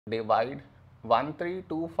divide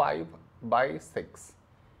 1325 by 6.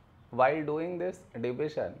 While doing this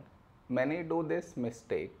division, many do this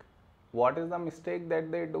mistake. What is the mistake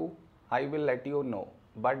that they do? I will let you know.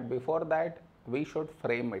 But before that, we should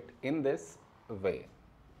frame it in this way.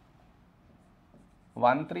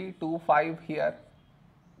 1325 here,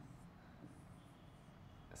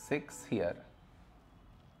 6 here.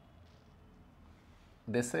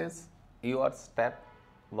 This is your step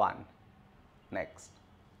 1. Next,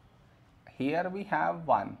 here we have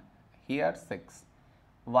 1, here 6.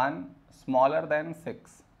 1 smaller than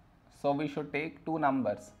 6. So we should take two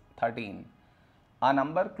numbers, 13. A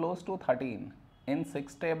number close to 13 in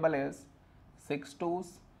 6 table is 6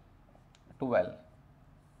 2's 12.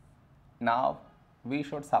 Now we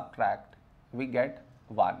should subtract, we get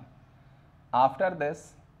 1. After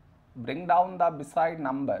this, bring down the beside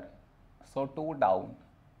number, so 2 down,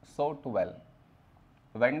 so 12.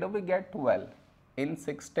 When do we get 12? In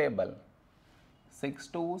 6 table, 6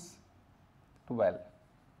 2's 12.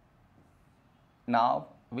 Now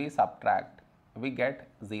we subtract, we get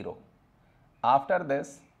 0. After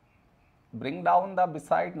this, bring down the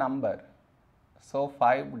beside number, so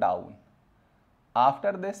 5 down.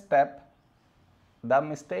 After this step, the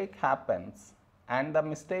mistake happens, and the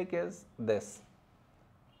mistake is this.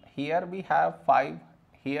 Here we have 5,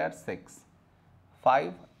 here 6.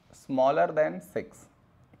 5 smaller than 6.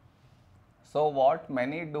 So what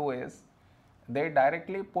many do is, they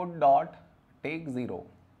directly put dot, take 0,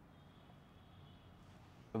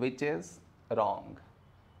 which is wrong.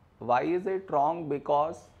 Why is it wrong?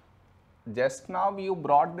 Because just now you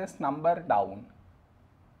brought this number down,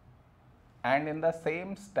 and in the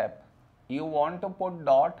same step you want to put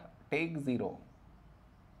dot, take 0,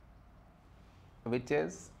 which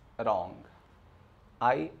is wrong.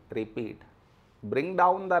 I repeat, bring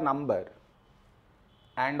down the number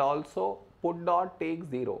and also put dot, take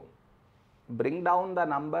 0. Bring down the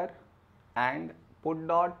number and put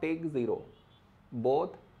dot, take 0.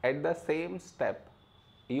 Both at the same step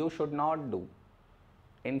you should not do.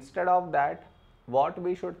 Instead of that, what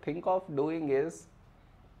we should think of doing is,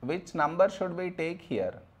 which number should we take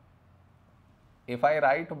here? If I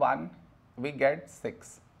write 1, we get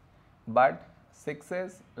 6, but 6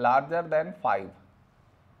 is larger than 5.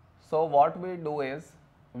 So what we do is,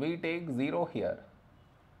 we take 0 here.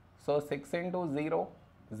 So 6 into 0,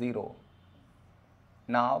 0.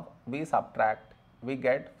 Now we subtract, we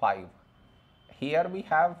get 5. Here we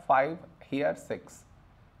have 5, here 6.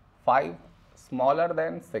 5 smaller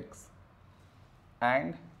than 6.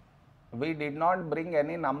 And we did not bring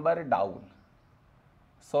any number down.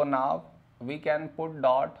 So now we can put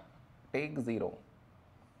dot, take 0.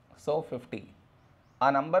 So 50.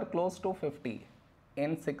 A number close to 50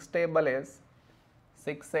 in 6 table is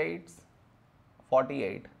 6 8's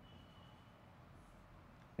 48.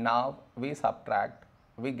 Now we subtract,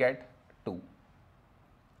 we get 2.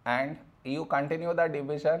 And you continue the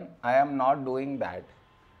division. I am not doing that.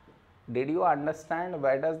 Did you understand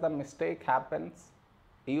where does the mistake happens?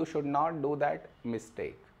 You should not do that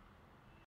mistake.